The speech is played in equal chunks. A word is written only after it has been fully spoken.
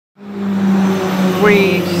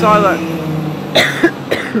We saw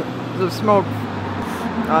the smoke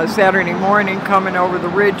Saturday morning coming over the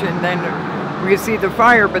ridge, and then we could see the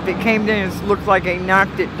fire, but they came in and it looked like they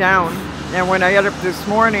knocked it down. And when I got up this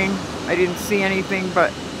morning, I didn't see anything,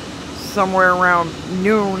 but somewhere around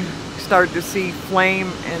noon, started to see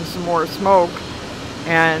flame and some more smoke.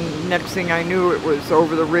 And next thing I knew, it was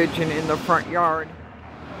over the ridge and in the front yard.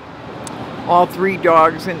 All 3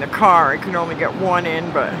 dogs in the car. I could only get one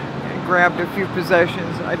in, but I grabbed a few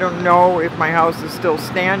possessions. I don't know if my house is still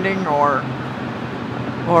standing or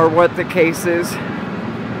what the case is.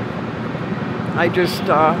 I just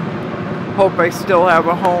hope I still have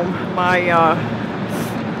a home.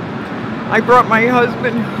 I brought my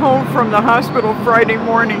husband home from the hospital Friday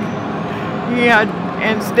morning. He had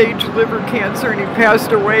end-stage liver cancer and he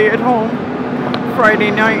passed away at home Friday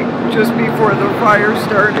night just before the fire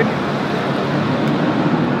started.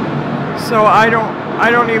 So I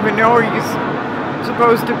don't even know. He's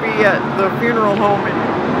supposed to be at the funeral home in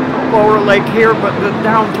Lower Lake here, but the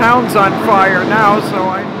downtown's on fire now, so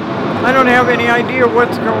I don't have any idea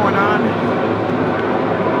what's going on.